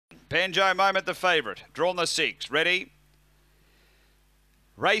Banjo Moment, the favourite. Drawn the 6. Ready?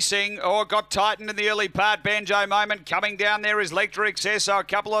 Racing, got tightened in the early part. Banjo Moment coming down there is Lecter Excess. A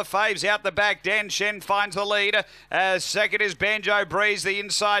couple of faves out the back. Dan Shen finds the lead. Second is Banjo Breeze. The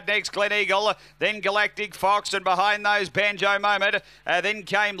inside next, Glen Eagle. Then Galactic Fox, and behind those, Banjo Moment. Then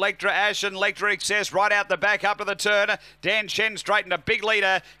came Lecter Ash and Lecter Excess right out the back up to the turn. Dan Shen straightened a big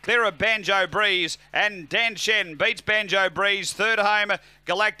leader, clear of Banjo Breeze, and Dan Shen beats Banjo Breeze. Third home,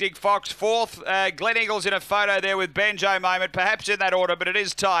 Galactic Fox. Fourth, Glen Eagle's in a photo there with Banjo Moment, perhaps in that order, but it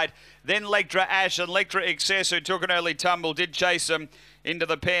is tight. Then Lecter Ash and Lecter Excess, who took an early tumble, did chase them into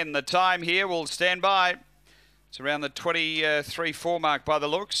the pen. The time here will stand by. It's around the 23.4 mark by the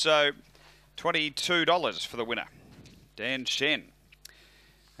looks, so $22 for the winner, Dan Shen.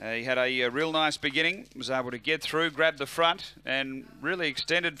 He had a real nice beginning, was able to get through, grab the front, and really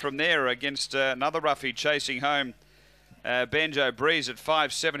extended from there against another roughie chasing home Banjo Breeze at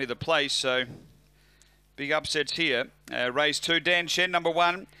 5.70 the place, so big upsets here. Race 2, Dan Shen, number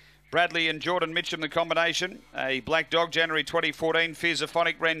 1. Bradley and Jordan Mitchum, the combination. A Black Dog, January 2014.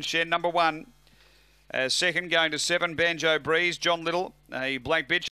 Physiophonic Ren Shen, number 1. Second, going to 7, Banjo Breeze. John Little, a Black Bitch.